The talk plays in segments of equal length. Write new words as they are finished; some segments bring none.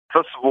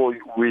First of all,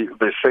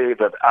 they say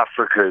that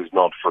Africa is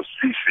not for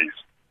sissies.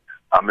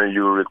 I mean,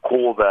 you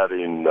recall that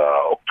in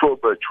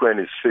October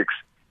 26,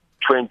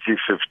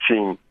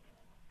 2015,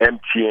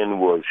 MTN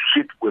was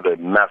hit with a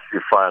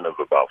massive fine of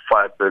about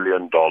 $5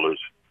 billion.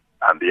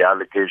 And the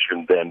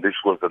allegation then, this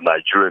was the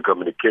Nigerian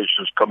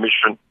Communications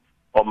Commission,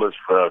 almost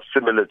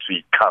similar to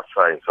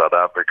ICASA in South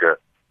Africa,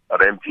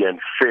 that MTN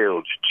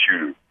failed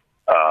to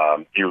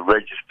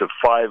register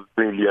 5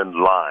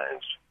 billion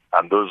lines.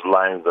 And those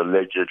lines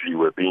allegedly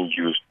were being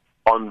used,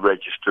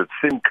 unregistered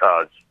SIM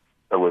cards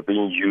that were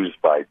being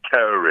used by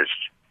terrorists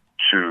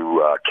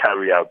to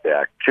carry out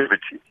their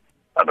activity.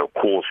 And of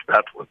course,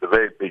 that was a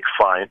very big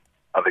fine.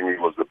 I think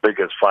it was the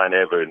biggest fine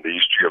ever in the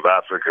history of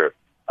Africa.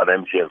 And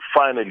MTN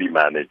finally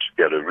managed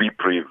to get a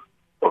reprieve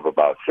of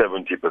about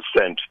 70%.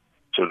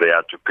 So they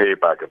had to pay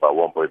back about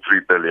 $1.3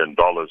 billion.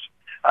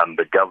 And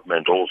the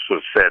government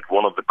also said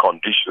one of the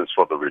conditions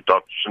for the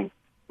reduction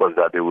was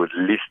that they would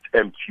list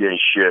MTN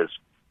shares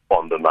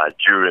on the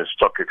Nigerian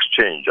Stock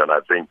Exchange. And I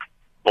think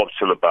up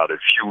till about a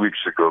few weeks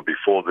ago,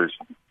 before this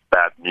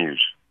bad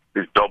news,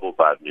 this double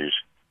bad news,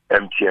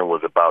 MTN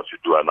was about to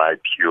do an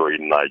IPO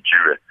in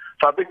Nigeria.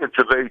 So I think it's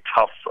a very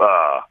tough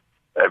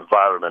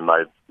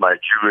environment.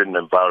 Nigerian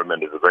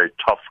environment is a very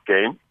tough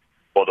game.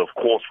 But of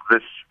course,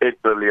 this $8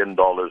 billion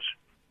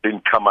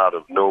didn't come out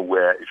of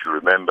nowhere. If you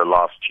remember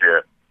last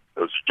year,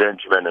 there was a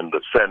gentleman in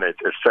the Senate,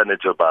 a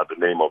senator by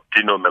the name of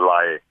Dino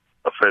Melaye.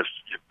 First,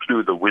 he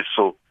blew the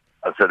whistle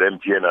and said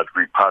MTN had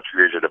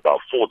repatriated about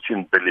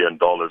 $14 billion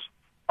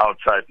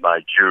outside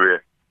Nigeria.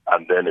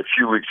 And then a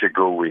few weeks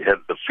ago, we had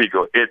the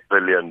figure $8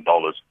 billion.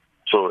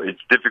 So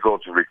it's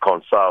difficult to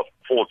reconcile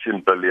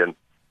 $14 billion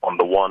on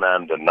the one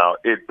hand and now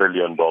 $8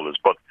 billion.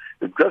 But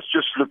let's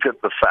just look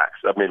at the facts.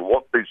 I mean,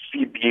 what the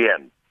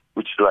CBN,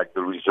 which is like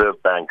the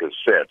Reserve Bank, has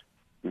said,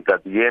 is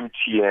that the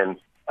MTN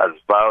has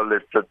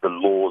violated the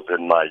laws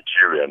in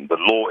Nigeria. And the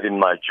law in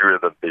Nigeria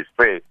that they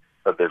say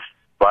that they've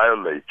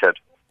violated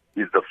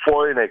is the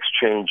Foreign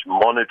Exchange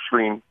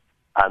Monitoring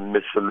and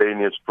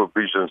Miscellaneous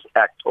Provisions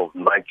Act of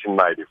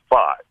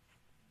 1995.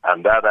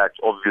 And that act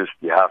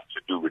obviously has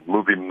to do with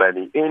moving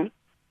money in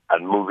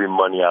and moving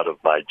money out of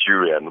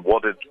Nigeria. And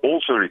what it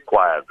also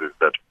requires is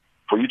that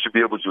for you to be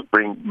able to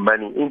bring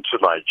money into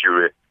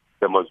Nigeria,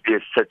 there must be a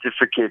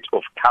certificate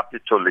of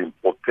capital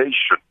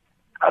importation.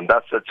 And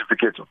that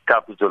certificate of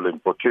capital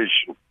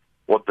importation,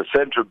 what the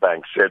central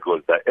bank said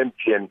was that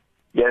MTN,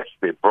 yes,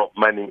 they brought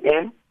money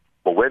in,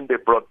 but when they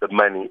brought the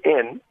money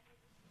in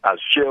as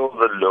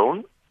shareholder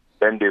loan,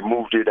 then they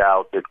moved it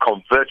out, they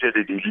converted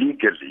it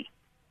illegally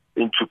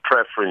into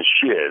preference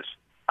shares,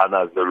 and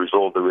as a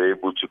result, they were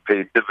able to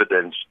pay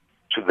dividends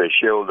to their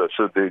shareholders.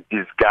 So they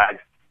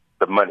disguised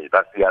the money.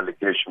 That's the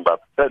allegation by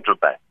the central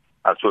bank.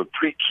 And so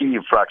 3 key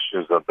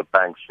infractions that the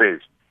bank says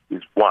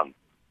is one,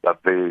 that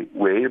they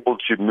were able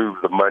to move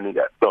the money.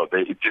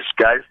 They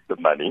disguised the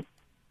money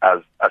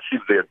as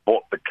if they had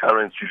bought the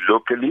currency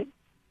locally.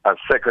 And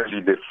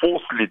secondly, they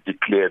falsely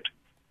declared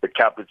the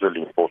capital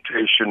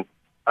importation.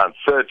 And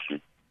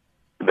thirdly,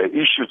 they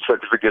issued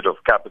certificate of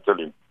capital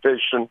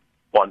importation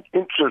on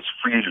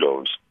interest-free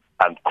loans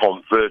and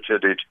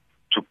converted it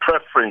to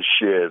preference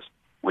shares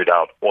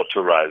without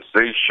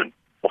authorization.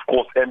 Of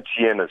course,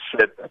 MTN has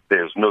said that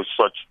there's no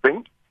such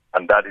thing,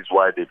 and that is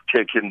why they've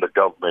taken the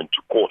government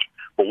to court.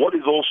 But what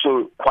is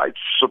also quite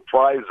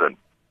surprising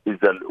is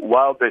that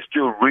while they're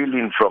still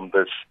reeling from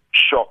this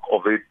shock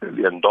of $8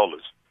 billion,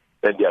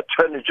 then the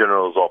Attorney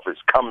General's office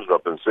comes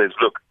up and says,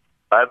 look,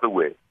 by the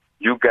way,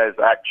 you guys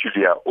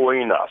actually are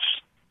owing us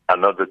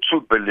another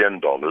 $2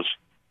 billion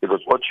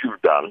because what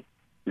you've done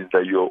is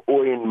that you're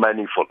owing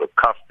money for the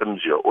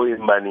customs, you're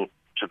owing money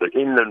to the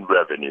inland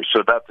revenue.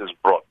 So that has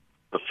brought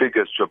the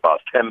figures to about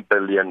 $10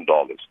 billion.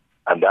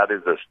 And that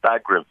is a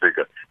staggering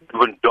figure,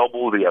 even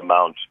double the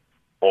amount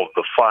of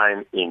the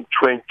fine in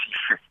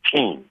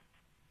 2015.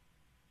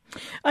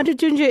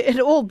 Adejunge, it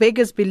all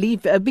beggars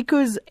belief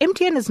because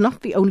MTN is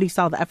not the only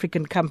South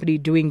African company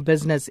doing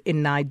business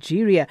in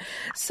Nigeria.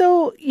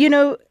 So,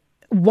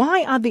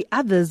 why are the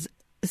others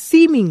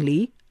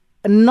seemingly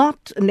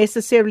not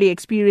necessarily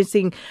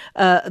experiencing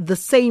the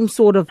same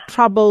sort of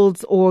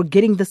troubles or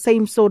getting the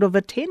same sort of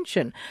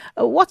attention?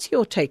 What's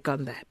your take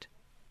on that?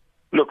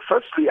 Look,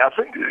 firstly, I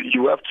think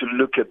you have to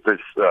look at this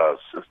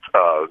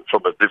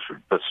from a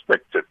different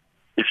perspective.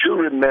 If you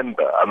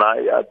remember, and I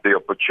had the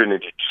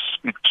opportunity to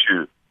speak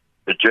to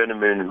the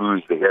gentleman who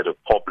is the head of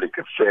public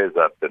affairs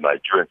at the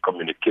Nigerian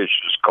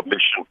Communications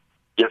Commission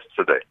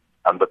yesterday,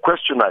 and the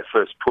question I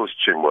first posed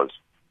to him was,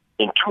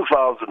 in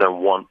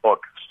 2001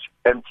 August,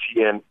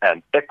 MTN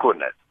and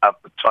Econet, at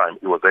the time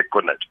it was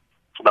Econet,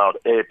 it's now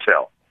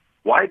Airtel,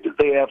 why did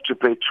they have to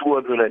pay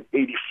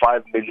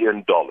 $285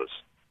 million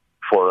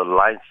for a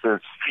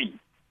license fee?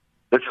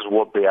 This is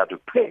what they had to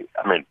pay.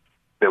 I mean,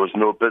 there was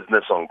no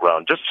business on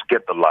ground just to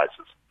get the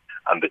license.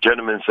 And the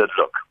gentleman said,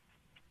 look,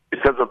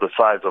 because of the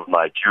size of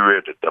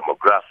Nigeria, the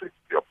demographics,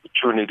 the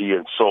opportunity,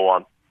 and so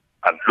on,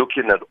 and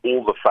looking at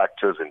all the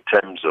factors in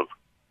terms of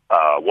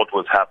what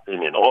was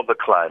happening in all the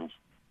climes,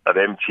 that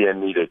MTN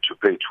needed to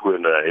pay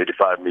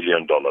 $285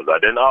 million. I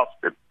then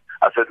asked him,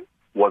 I said,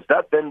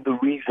 that then the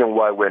reason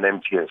why when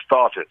MTN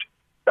started,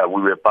 that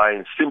we were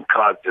buying SIM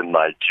cards in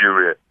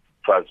Nigeria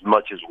for as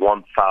much as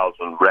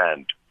 1,000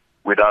 rand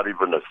without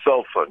even a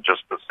cell phone,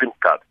 just a SIM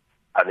card?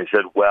 And he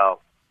said,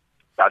 well,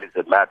 that is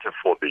a matter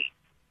for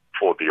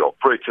the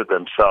operator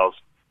themselves,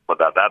 but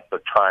that at the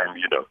time,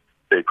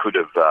 they could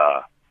have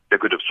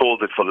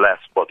sold it for less,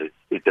 but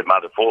it's a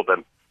matter for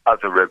them as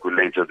a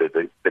regulator.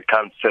 They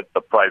can't set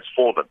the price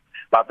for them.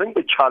 But I think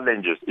the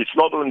challenge is it's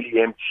not only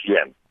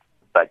MTN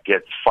that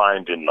gets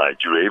fined in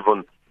Nigeria.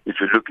 Even if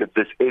you look at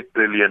this $8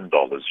 billion,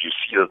 you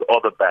see that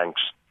other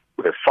banks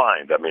were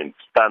fined. I mean,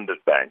 Standard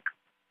Bank,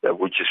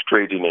 which is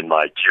trading in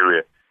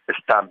Nigeria,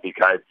 Stanbic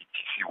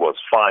IBTC was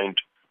fined,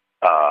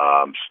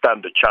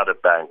 Standard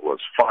Chartered Bank was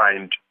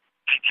fined,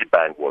 TT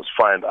Bank was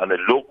fined, and a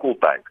local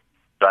bank,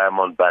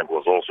 Diamond Bank,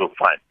 was also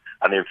fined.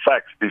 And in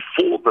fact,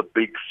 before the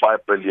big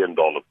 $5 billion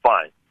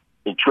fine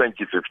in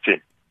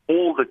 2015,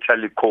 all the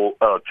telco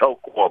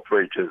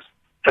operators,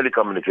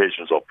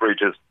 telecommunications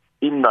operators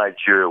in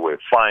Nigeria were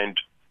fined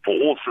for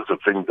all sorts of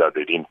things that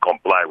they didn't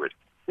comply with.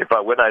 In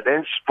fact, when I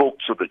then spoke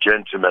to the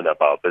gentleman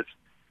about this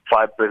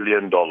 $5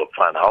 billion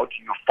fine, how do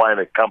you fine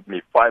a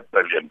company $5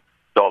 billion?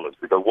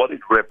 Because what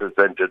it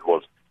represented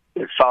was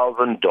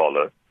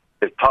 $1,000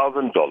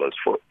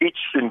 for each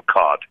SIM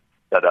card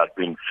that had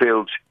been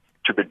failed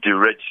to be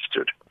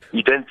deregistered.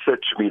 He then said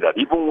to me that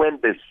even when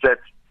they set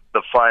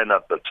the fine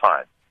at the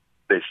time,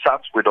 they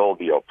sat with all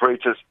the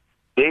operators.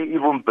 They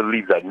even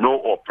believe that no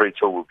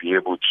operator will be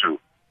able to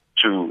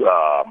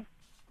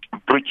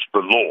breach the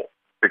law,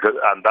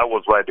 and that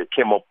was why they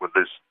came up with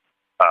this,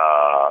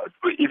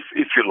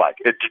 if you like,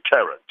 a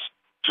deterrent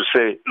to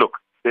say, look,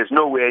 there's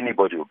no way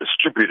anybody will be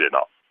stupid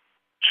enough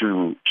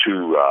to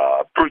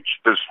breach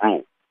this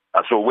rule.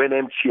 And so when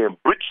MTN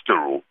breached the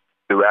rule,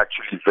 they were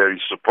actually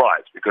very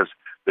surprised because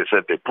they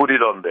said they put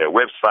it on their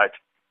website.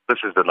 This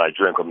is the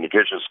Nigerian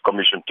Communications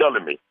Commission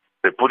telling me.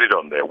 They put it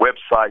on their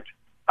website,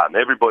 and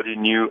everybody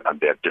knew, and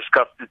they had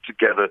discussed it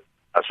together.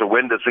 And so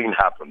when the thing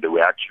happened, they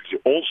were actually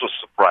also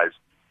surprised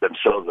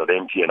themselves that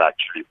MTN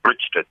actually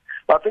breached it.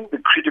 But I think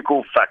the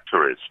critical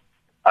factor is,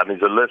 and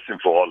it's a lesson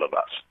for all of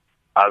us,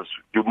 as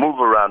you move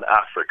around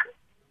Africa,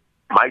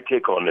 my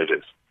take on it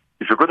is,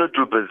 if you're going to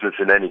do business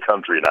in any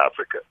country in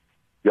Africa,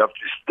 you have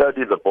to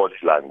study the body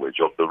language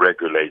of the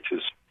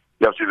regulators.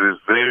 You have to be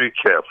very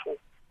careful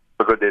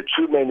because there are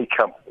too many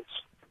companies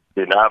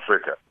in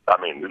Africa. I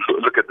mean,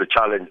 look at the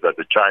challenge that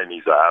the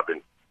Chinese are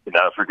having in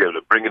Africa.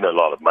 They're bringing a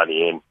lot of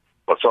money in,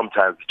 but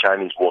sometimes the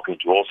Chinese walk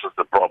into all sorts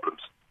of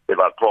problems. They've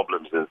had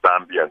problems in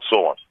Zambia and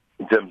so on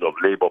in terms of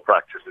labor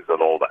practices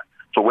and all that.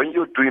 So when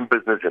you're doing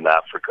business in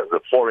Africa as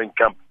a foreign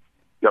company,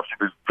 you have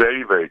to be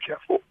very, very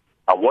careful.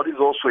 And what is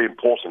also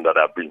important that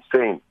I've been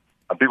saying,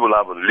 and people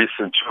haven't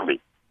listened to me,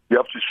 you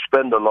have to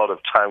spend a lot of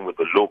time with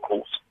the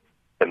locals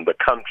in the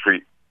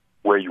country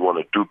where you want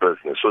to do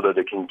business so that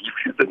they can give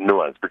you the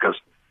nuance. Because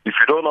if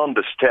you don't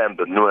understand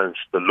the nuance,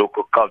 the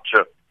local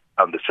culture,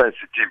 and the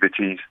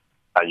sensitivities,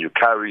 and you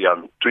carry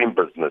on doing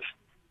business,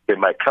 they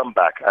might come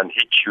back and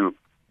hit you,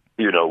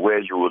 where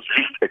you would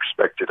least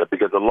expect it.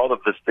 Because a lot of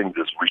this thing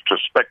is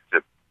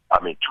retrospective.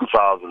 I mean,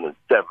 2007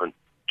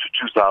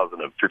 to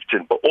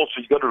 2015. But also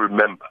you got to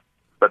remember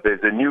that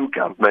there's a new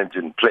government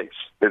in place.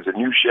 There's a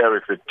new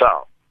sheriff in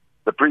town.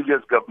 The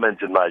previous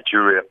government in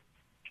Nigeria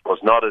was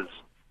not as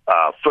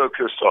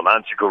focused on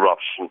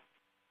anti-corruption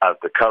as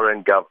the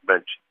current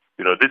government.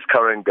 This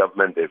current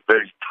government, they're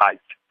very tight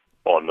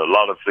on a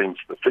lot of things.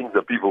 The things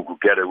that people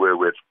could get away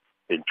with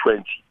in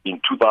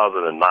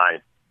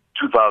 2009,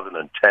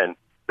 2010,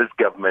 this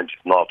government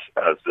is not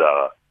as,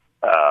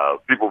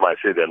 people might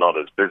say they're not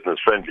as business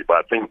friendly, but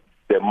I think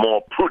they're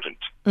more prudent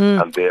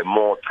and they're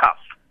more tough.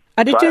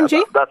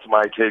 Adetunji? That's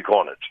my take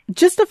on it.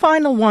 Just a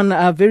final one,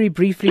 very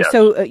briefly. Yes.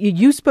 So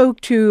you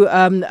spoke to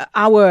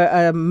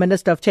our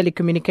Minister of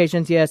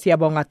Telecommunications here,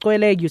 Siyabonga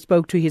Cwele. You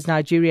spoke to his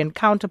Nigerian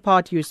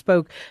counterpart. You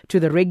spoke to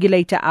the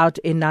regulator out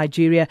in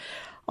Nigeria.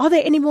 Are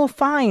there any more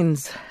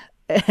fines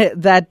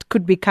that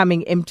could be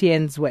coming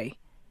MTN's way?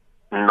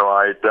 No,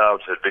 I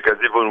doubt it, because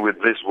even with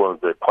this one,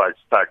 they're quite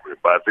staggering.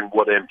 But I think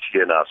what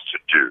MTN has to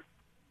do,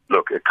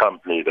 look, a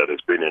company that has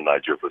been in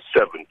Nigeria for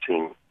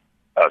 17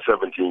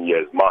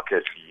 years,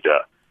 market leader,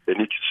 they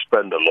need to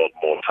spend a lot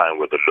more time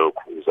with the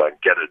locals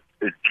and get a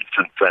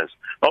decent sense.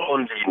 Not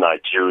only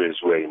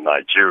Nigeria's way in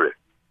Nigeria,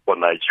 but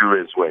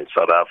Nigeria's way in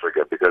South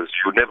Africa, because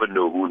you never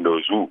know who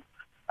knows who.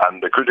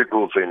 And the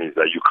critical thing is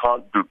that you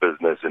can't do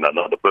business in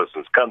another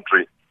person's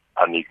country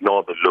and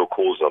ignore the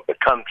locals of the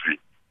country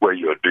where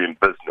you're doing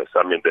business.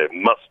 I mean, there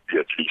must be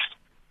at least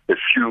a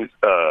few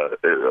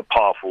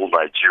powerful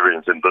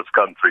Nigerians in this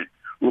country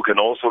who can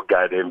also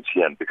guide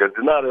MTN, because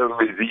it's not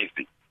always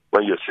easy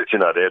when you're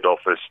sitting at head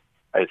office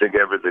and you think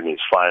everything is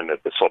fine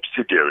at the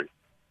subsidiary.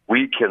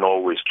 We can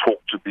always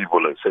talk to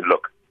people and say,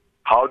 look,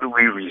 how do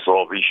we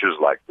resolve issues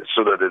like this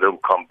so that they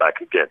don't come back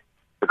again?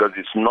 Because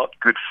it's not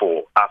good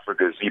for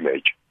Africa's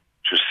image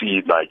to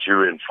see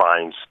Nigerian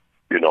fines,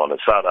 on a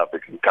South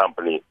African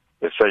company,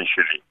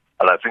 essentially.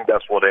 And I think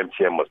that's what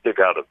MTN must take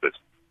out of this.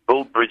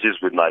 Build bridges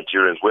with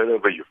Nigerians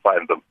wherever you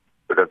find them,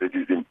 because it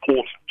is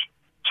important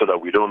so that that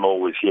we don't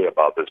always hear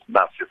about these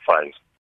massive fines